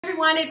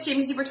Everyone, it's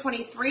Jamie Zebra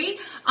 23.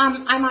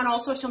 I'm on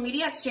all social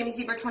media. It's Jamie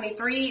Zebra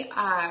 23.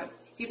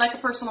 If you'd like a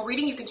personal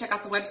reading, you can check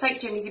out the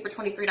website,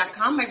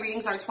 jamiezebra23.com. My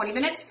readings are 20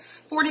 minutes,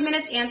 40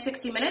 minutes, and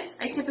 60 minutes.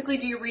 I typically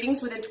do your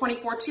readings within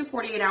 24 to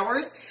 48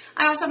 hours.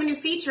 I also have a new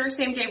feature,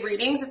 same-day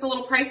readings. It's a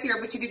little pricier,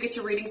 but you do get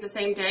your readings the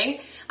same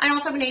day. I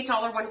also have an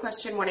 $8 one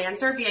question, one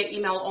answer via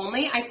email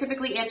only. I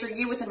typically answer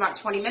you within about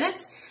 20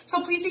 minutes,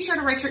 so please be sure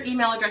to write your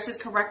email addresses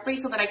correctly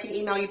so that I can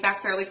email you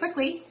back fairly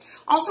quickly.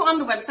 Also on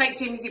the website,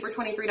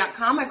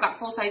 jamiezebra23.com, I've got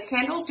full-size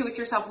candles,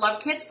 do-it-yourself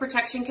love kits,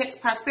 protection kits,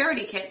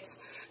 prosperity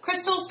kits,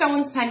 crystals,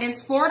 stones,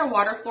 pendants, Florida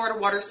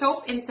water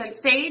soap,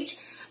 incense sage,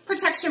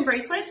 protection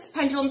bracelets,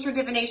 pendulums for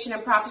divination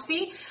and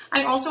prophecy.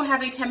 I also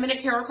have a 10-minute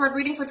tarot card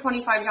reading for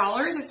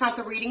 $25. It's not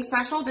the reading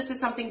special. This is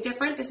something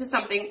different. This is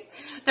something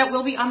that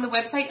will be on the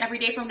website every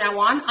day from now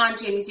on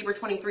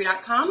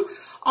jamiezebra23.com.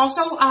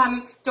 Also,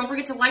 don't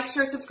forget to like,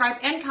 share, subscribe,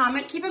 and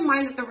comment. Keep in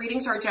mind that the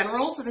readings are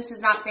general, so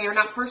they are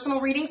not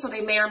personal readings, so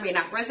they may or may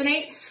not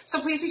resonate.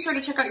 So please be sure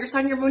to check out your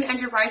sun, your moon, and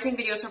your rising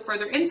videos for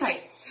further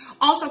insight.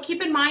 Also,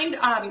 keep in mind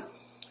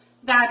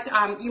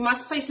that you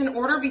must place an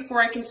order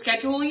before I can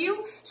schedule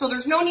you. So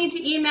there's no need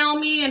to email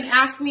me and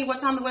ask me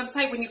what's on the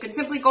website when you can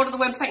simply go to the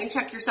website and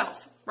check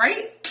yourself,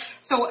 right?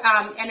 So,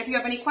 and if you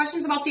have any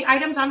questions about the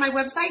items on my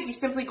website, you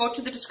simply go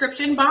to the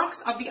description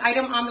box of the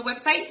item on the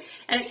website,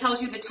 and it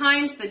tells you the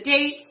times, the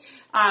dates,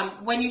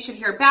 when you should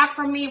hear back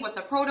from me, what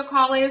the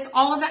protocol is.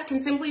 All of that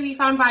can simply be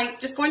found by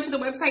just going to the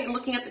website and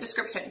looking at the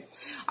description.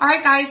 All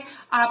right, guys,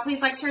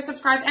 please like, share,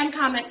 subscribe, and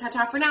comment.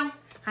 Ta-ta for now.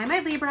 Hi, my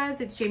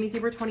Libras. It's Jamie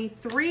Zebra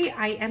 23.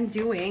 I am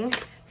doing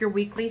your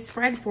weekly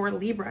spread for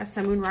Libra,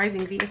 Sun, Moon,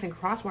 Rising, Venus, and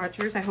Cross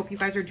Watchers. I hope you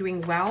guys are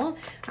doing well.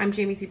 I'm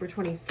Jamie Zebra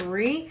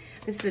 23.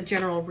 This is a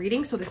general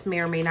reading, so this may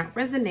or may not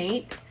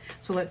resonate.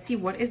 So let's see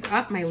what is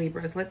up, my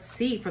Libras. Let's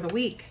see for the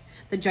week.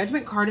 The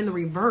Judgment card in the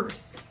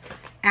reverse.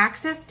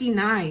 Access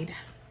denied.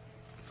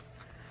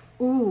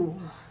 Ooh.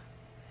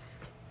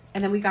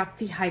 And then we got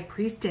the High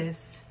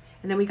Priestess.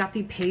 And then we got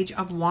the Page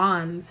of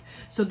Wands.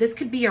 So this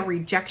could be a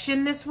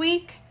rejection this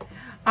week.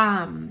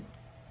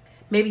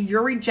 Maybe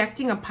you're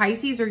rejecting a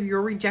Pisces or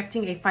you're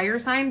rejecting a fire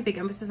sign. Big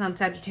emphasis on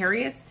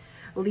Sagittarius,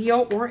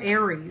 Leo, or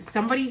Aries.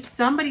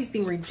 Somebody's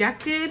being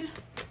rejected.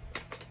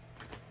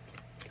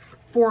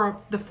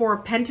 The Four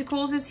of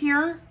Pentacles is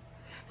here.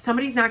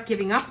 Somebody's not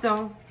giving up,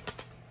 though.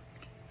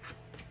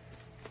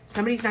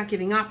 Somebody's not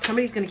giving up.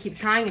 Somebody's going to keep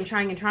trying and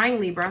trying and trying,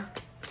 Libra.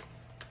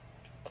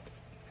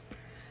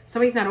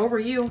 Somebody's not over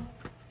you.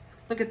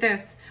 Look at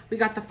this. We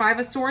got the Five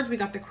of Swords, we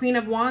got the Queen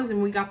of Wands,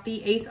 and we got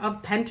the Ace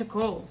of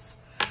Pentacles.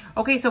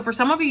 Okay, so for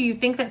some of you, you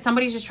think that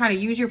somebody's just trying to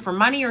use you for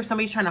money or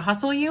somebody's trying to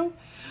hustle you.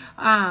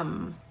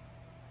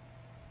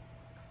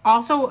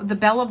 Also, the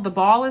belle of the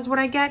ball is what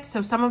I get.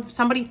 So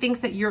somebody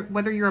thinks that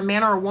whether you're a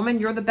man or a woman,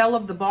 you're the belle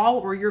of the ball,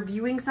 or you're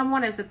viewing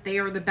someone as that they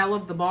are the belle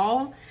of the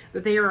ball,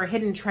 that they are a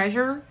hidden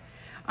treasure,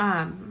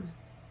 that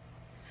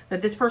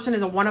this person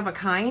is a one of a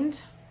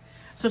kind.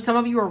 So some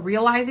of you are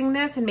realizing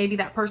this, and maybe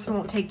that person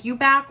won't take you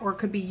back, or it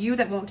could be you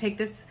that won't take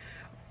this.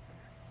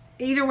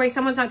 Either way,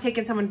 someone's not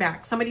taking someone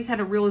back. Somebody's had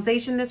a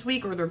realization this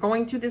week, or they're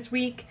going to this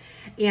week,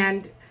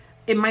 and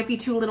it might be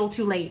too little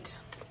too late.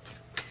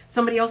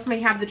 Somebody else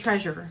may have the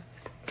treasure.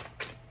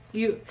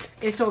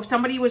 So if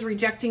somebody was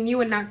rejecting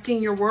you and not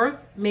seeing your worth,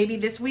 maybe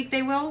this week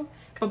they will,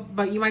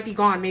 but you might be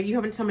gone. Maybe you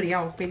haven't somebody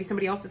else. Maybe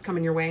somebody else is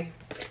coming your way.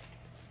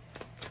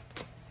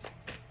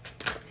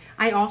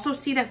 I also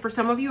see that for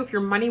some of you, if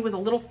your money was a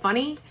little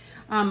funny,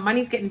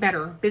 money's getting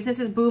better. Business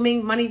is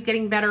booming. Money's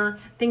getting better.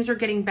 Things are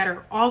getting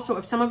better. Also,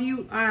 if some of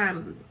you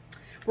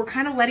were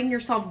kind of letting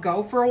yourself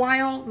go for a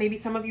while, maybe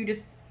some of you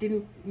just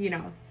didn't,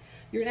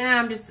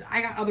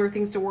 I got other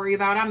things to worry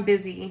about. I'm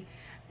busy.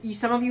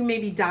 Some of you may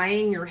be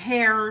dyeing your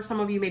hair. Some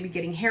of you may be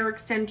getting hair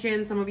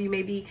extensions. Some of you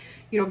may be,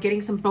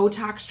 getting some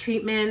Botox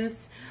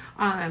treatments.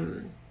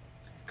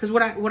 Because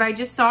what I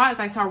just saw is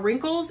I saw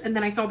wrinkles, and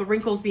then I saw the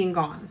wrinkles being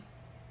gone.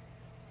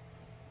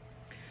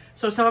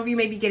 So some of you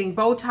may be getting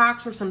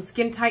Botox or some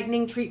skin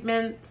tightening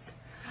treatments.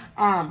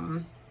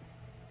 There's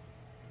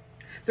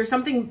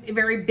something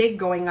very big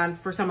going on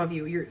for some of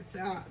you.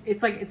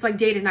 It's like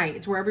day to night.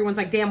 It's where everyone's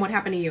like, damn, what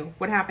happened to you?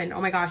 What happened? Oh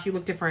my gosh, you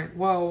look different.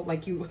 Whoa,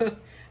 like you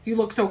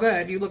look so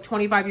good. You look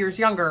 25 years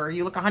younger.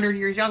 You look 100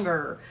 years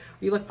younger.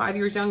 You look 5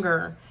 years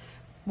younger.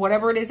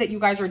 Whatever it is that you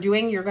guys are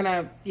doing, you'll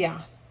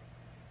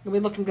be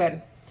looking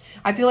good.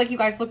 I feel like you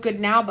guys look good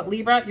now, but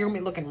Libra, you're gonna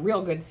be looking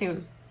real good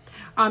soon.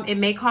 It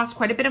may cost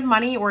quite a bit of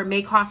money, or it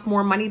may cost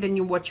more money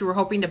than what you were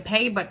hoping to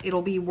pay, but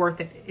it'll be worth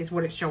it, is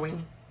what it's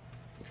showing.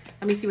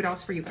 Let me see what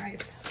else for you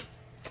guys.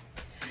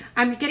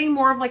 I'm getting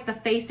more of like the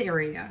face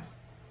area.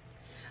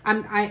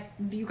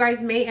 You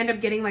guys may end up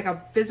getting like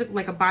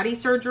a body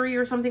surgery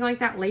or something like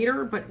that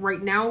later, but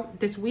right now,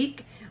 this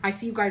week, I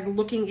see you guys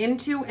looking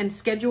into and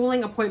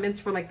scheduling appointments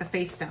for like the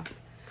face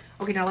stuff.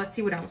 Okay, now let's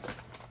see what else.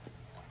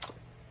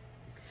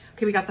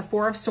 Okay, we got the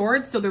Four of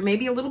Swords, so there may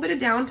be a little bit of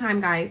downtime,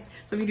 guys.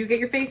 So if you do get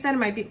your face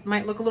done, it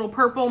might look a little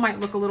purple,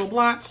 might look a little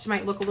blotched,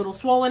 might look a little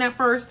swollen at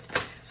first.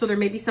 So there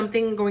may be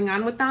something going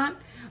on with that.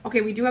 Okay,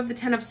 we do have the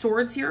Ten of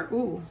Swords here.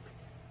 Ooh.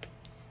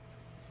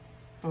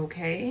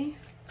 Okay.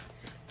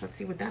 Let's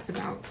see what that's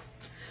about.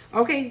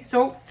 Okay,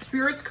 so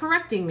Spirit's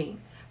correcting me.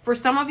 For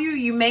some of you,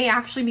 you may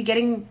actually be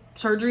getting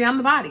surgery on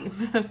the body.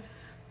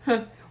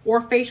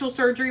 Or facial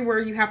surgery where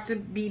you have to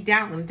be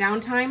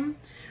downtime.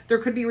 There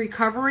could be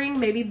recovering.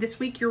 Maybe this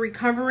week you're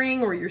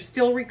recovering, or you're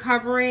still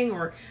recovering,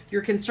 or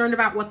you're concerned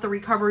about what the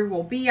recovery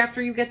will be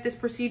after you get this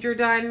procedure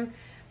done.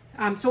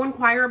 So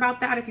inquire about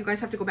that if you guys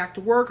have to go back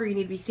to work, or you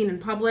need to be seen in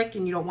public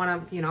and you don't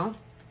want to, you know,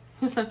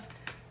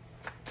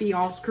 be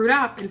all screwed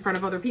up in front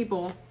of other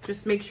people.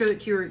 Just make sure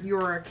that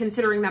you're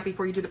considering that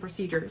before you do the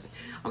procedures.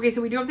 Okay,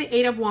 so we do have the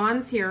 8 of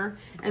Wands here,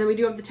 and then we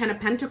do have the 10 of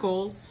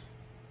Pentacles,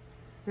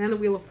 and then the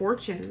Wheel of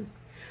Fortune.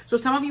 So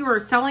some of you are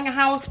selling a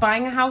house,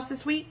 buying a house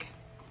this week.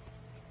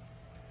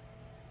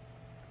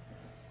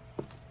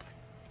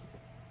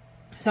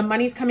 Some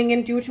money's coming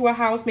in due to a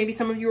house. Maybe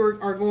some of you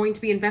are going to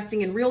be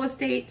investing in real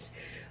estate.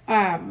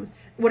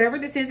 Whatever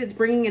this is, it's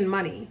bringing in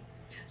money.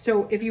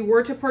 So if you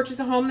were to purchase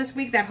a home this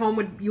week, that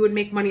home you would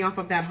make money off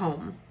of that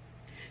home.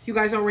 If you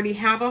guys already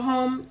have a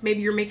home,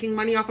 maybe you're making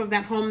money off of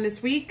that home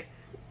this week,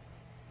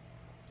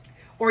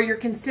 or you're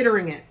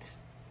considering it.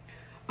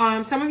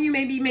 Some of you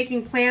may be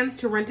making plans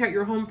to rent out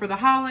your home for the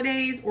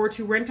holidays, or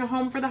to rent a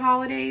home for the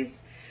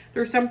holidays.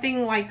 There's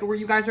something like where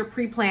you guys are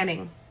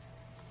pre-planning.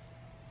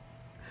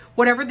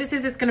 Whatever this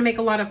is, it's going to make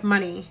a lot of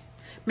money.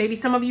 Maybe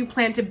some of you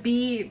plan to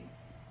be...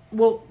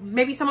 Well,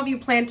 maybe some of you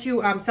plan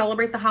to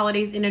celebrate the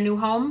holidays in a new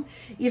home.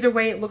 Either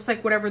way, it looks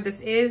like whatever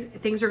this is,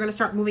 things are going to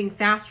start moving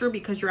faster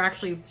because you're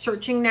actually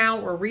searching now,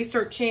 or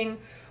researching,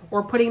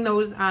 or putting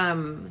those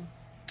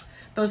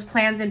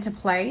plans into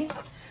play.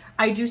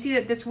 I do see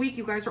that this week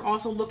you guys are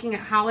also looking at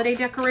holiday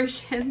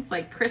decorations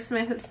like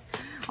Christmas,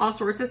 all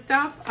sorts of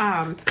stuff.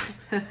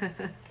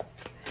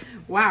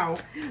 Wow.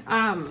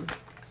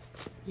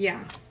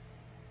 Yeah.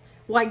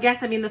 Well, I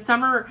guess, I mean, the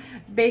summer,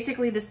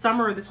 basically this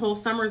whole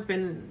summer has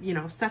been, you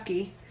know,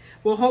 sucky.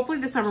 Well, hopefully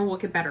the summer will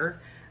get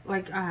better.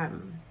 Like,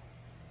 I'm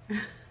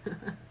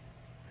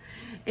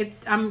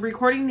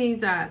recording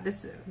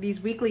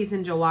these weeklies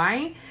in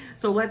July.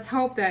 So let's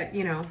hope that,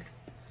 you know,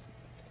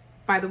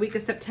 by the week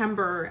of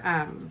September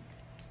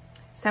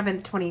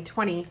 7th,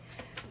 2020,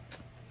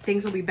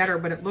 things will be better.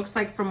 But it looks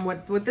like from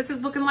what this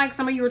is looking like,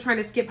 some of you are trying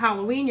to skip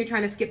Halloween, you're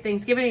trying to skip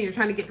Thanksgiving, and you're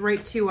trying to get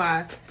right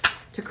to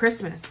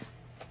Christmas.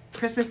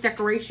 Christmas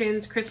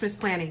decorations, Christmas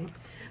planning.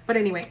 But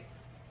anyway,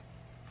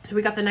 so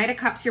we got the Knight of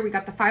Cups here. We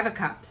got the 5 of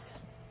Cups.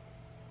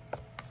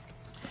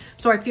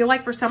 So I feel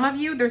like for some of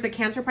you, there's a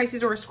Cancer,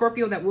 Pisces, or a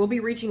Scorpio that will be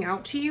reaching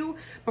out to you.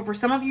 But for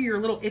some of you, you're a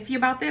little iffy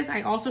about this.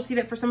 I also see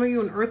that for some of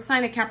you, an Earth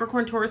sign, a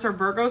Capricorn, Taurus, or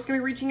Virgo is going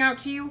to be reaching out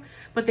to you.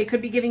 But they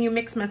could be giving you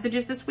mixed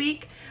messages this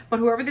week. But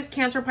whoever this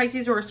Cancer,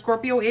 Pisces, or a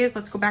Scorpio is,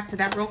 let's go back to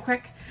that real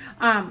quick.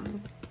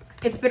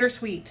 It's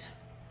bittersweet.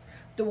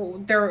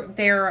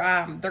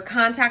 Their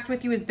contact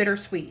with you is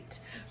bittersweet.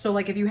 So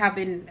like if you have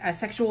a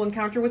sexual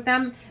encounter with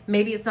them,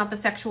 maybe it's not the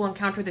sexual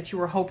encounter that you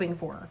were hoping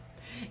for.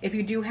 If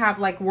you do have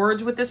like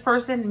words with this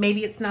person,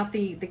 maybe it's not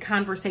the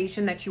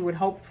conversation that you would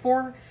hope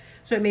for.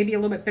 So it may be a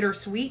little bit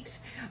bittersweet.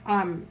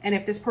 And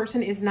if this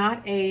person is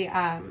not a,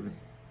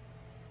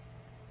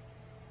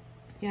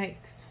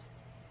 yikes.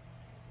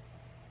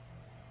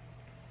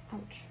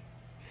 Ouch.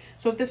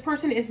 So if this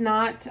person is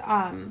not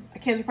a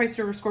Cancer, Pisces,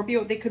 or a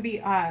Scorpio, they could be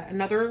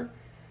another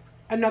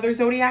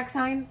zodiac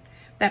sign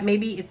that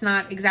maybe it's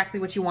not exactly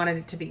what you wanted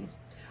it to be.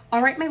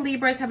 All right, my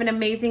Libras, have an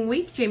amazing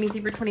week.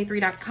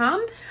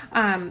 JamieZebra23.com.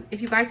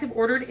 If you guys have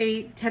ordered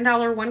a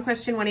 $10 one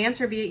question, one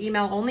answer via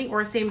email only,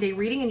 or a same-day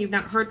reading, and you've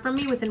not heard from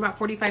me within about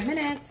 45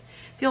 minutes,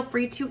 feel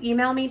free to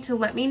email me to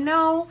let me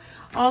know.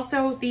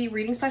 Also, the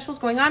reading special is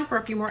going on for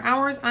a few more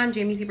hours on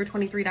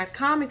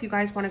JamieZebra23.com. If you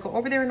guys want to go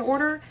over there and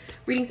order,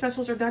 reading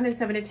specials are done in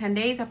 7 to 10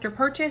 days after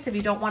purchase. If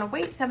you don't want to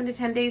wait 7 to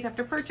 10 days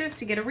after purchase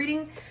to get a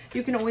reading,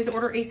 you can always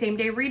order a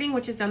same-day reading,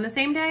 which is done the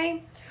same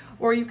day.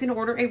 Or you can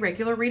order a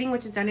regular reading,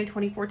 which is done in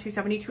 24 to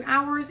 72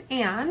 hours.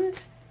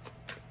 And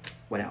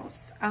what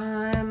else?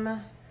 There's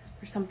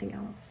something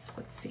else.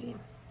 Let's see.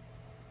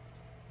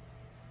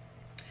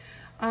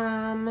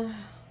 Oh,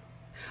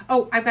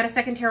 I've got a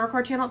second tarot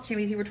card channel,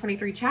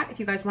 JamieZebra23 chat.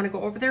 If you guys want to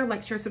go over there,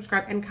 like, share,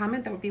 subscribe, and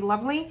comment, that would be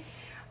lovely.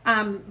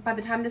 By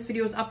the time this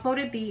video is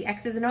uploaded, the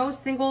X's and O's,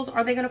 singles,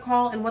 are they going to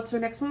call, and what's their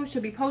next move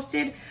should be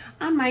posted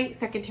on my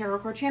second tarot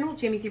card channel,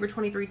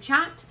 JamieZebra23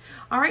 chat.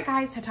 All right,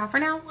 guys, ta-ta for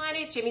now.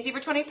 It's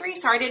JamieZebra23.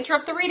 Sorry to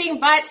interrupt the reading,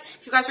 but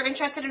if you guys are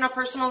interested in a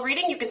personal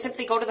reading, you can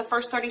simply go to the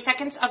first 30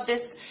 seconds of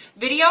this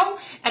video,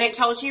 and it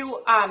tells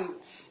you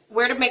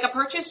where to make a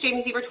purchase,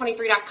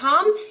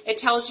 JamieZebra23.com. It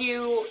tells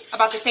you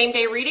about the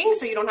same-day reading,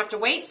 so you don't have to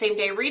wait,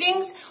 same-day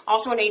readings.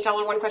 Also an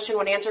 $8 one question,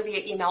 one answer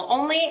via email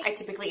only. I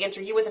typically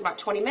answer you within about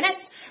 20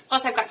 minutes.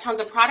 Plus, I've got tons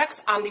of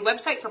products on the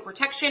website for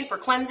protection, for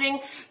cleansing,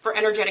 for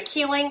energetic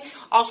healing,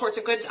 all sorts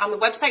of goods on the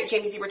website,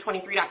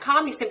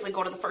 JamieZebra23.com. You simply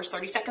go to the first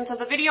 30 seconds of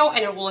the video, and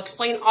it will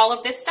explain all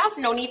of this stuff.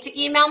 No need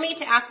to email me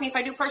to ask me if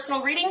I do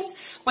personal readings,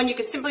 when you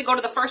can simply go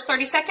to the first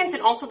 30 seconds,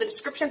 and also the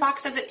description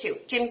box says it too.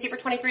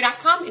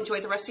 JamieZebra23.com.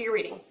 Enjoy the rest of your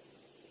reading.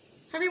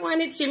 Hi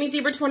everyone, it's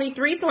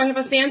JamieZebra23. So I have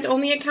a fans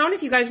only account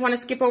if you guys want to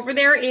skip over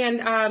there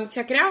and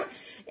check it out.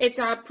 It's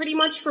pretty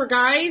much for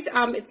guys.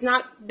 It's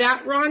not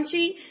that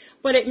raunchy,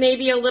 but it may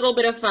be a little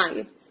bit of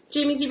fun.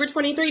 Jamie Zebra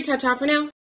 23, ta-ta for now.